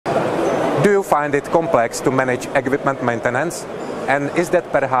Do you find it complex to manage equipment maintenance? And is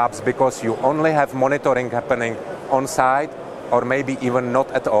that perhaps because you only have monitoring happening on site or maybe even not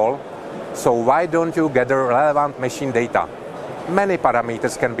at all? So why don't you gather relevant machine data? Many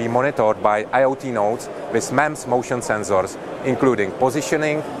parameters can be monitored by IoT nodes with MEMS motion sensors, including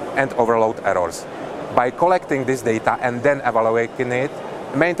positioning and overload errors. By collecting this data and then evaluating it,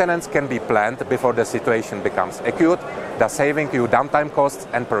 maintenance can be planned before the situation becomes acute, thus saving you downtime costs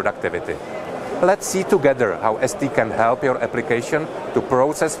and productivity. Let's see together how ST can help your application to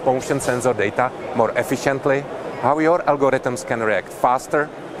process motion sensor data more efficiently, how your algorithms can react faster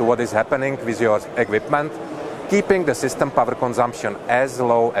to what is happening with your equipment, keeping the system power consumption as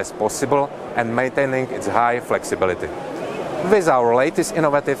low as possible and maintaining its high flexibility. With our latest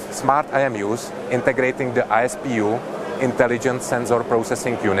innovative smart IMUs integrating the ISPU, Intelligent Sensor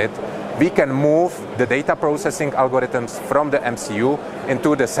Processing Unit, we can move the data processing algorithms from the MCU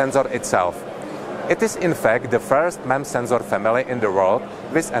into the sensor itself. It is in fact the first MEMS sensor family in the world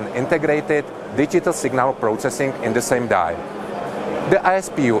with an integrated digital signal processing in the same die. The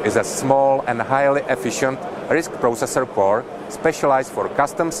ISPU is a small and highly efficient RISC processor core specialized for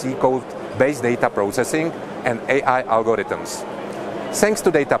custom C-code-based data processing and AI algorithms. Thanks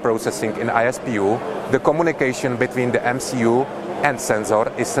to data processing in ISPU, the communication between the MCU and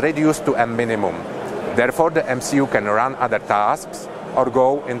sensor is reduced to a minimum. Therefore, the MCU can run other tasks or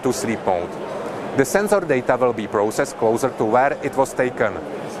go into sleep mode. The sensor data will be processed closer to where it was taken,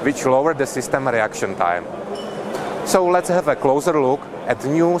 which lowers the system reaction time. So let's have a closer look at the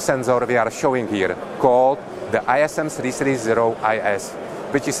new sensor we are showing here, called the ISM330IS,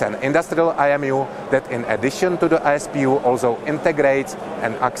 which is an industrial IMU that in addition to the ISPU also integrates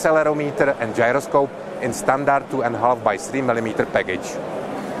an accelerometer and gyroscope in standard 2.5 by 3 mm package.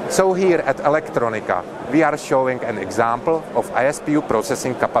 So here at Electronica, we are showing an example of ISPU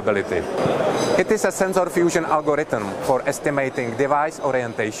processing capability. It is a sensor fusion algorithm for estimating device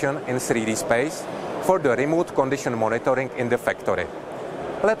orientation in 3D space for the remote condition monitoring in the factory.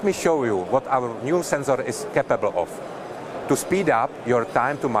 Let me show you what our new sensor is capable of. To speed up your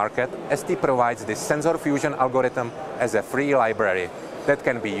time to market, ST provides this sensor fusion algorithm as a free library that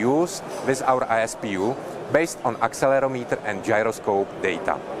can be used with our ISPU based on accelerometer and gyroscope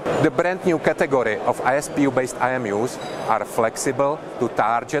data. The brand new category of ISPU-based IMUs are flexible to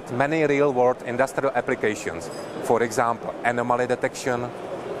target many real-world industrial applications, for example, anomaly detection,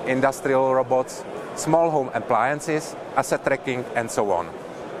 industrial robots, small home appliances, asset tracking, and so on.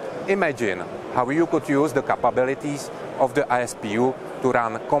 Imagine how you could use the capabilities of the ISPU to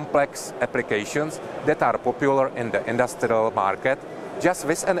run complex applications that are popular in the industrial market just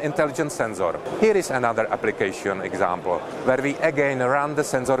with an intelligent sensor. Here is another application example where we again run the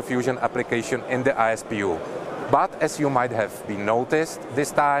sensor fusion application in the ISPU. But as you might have been noticed,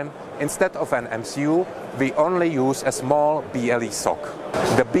 this time instead of an MCU, we only use a small BLE SoC.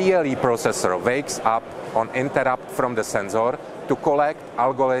 The BLE processor wakes up on interrupt from the sensor to collect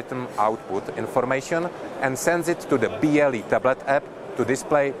algorithm output information and sends it to the BLE tablet app to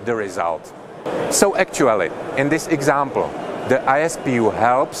display the result. So actually, in this example, the ISPU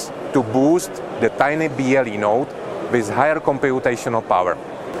helps to boost the tiny BLE node with higher computational power.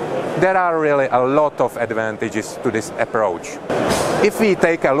 There are really a lot of advantages to this approach. If we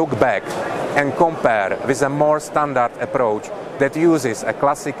take a look back and compare with a more standard approach that uses a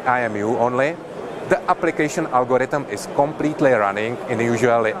classic IMU only, the application algorithm is completely running in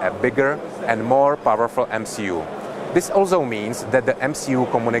usually a bigger and more powerful MCU. This also means that the MCU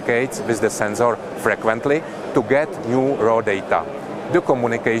communicates with the sensor frequently to get new raw data. The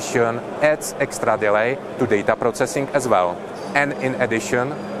communication adds extra delay to data processing as well. And in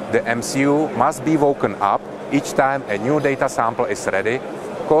addition, the MCU must be woken up each time a new data sample is ready,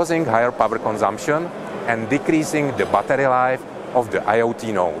 causing higher power consumption and decreasing the battery life of the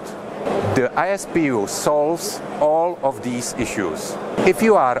IoT node. The ISPU solves all of these issues. If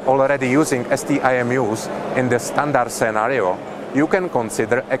you are already using STIMUs in the standard scenario, you can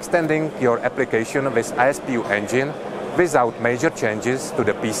consider extending your application with ISPU engine without major changes to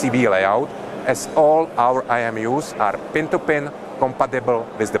the PCB layout, as all our IMUs are pin-to-pin compatible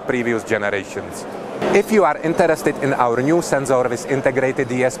with the previous generations. If you are interested in our new sensor with integrated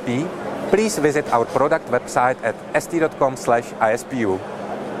DSP, please visit our product website at st.com/ISPU.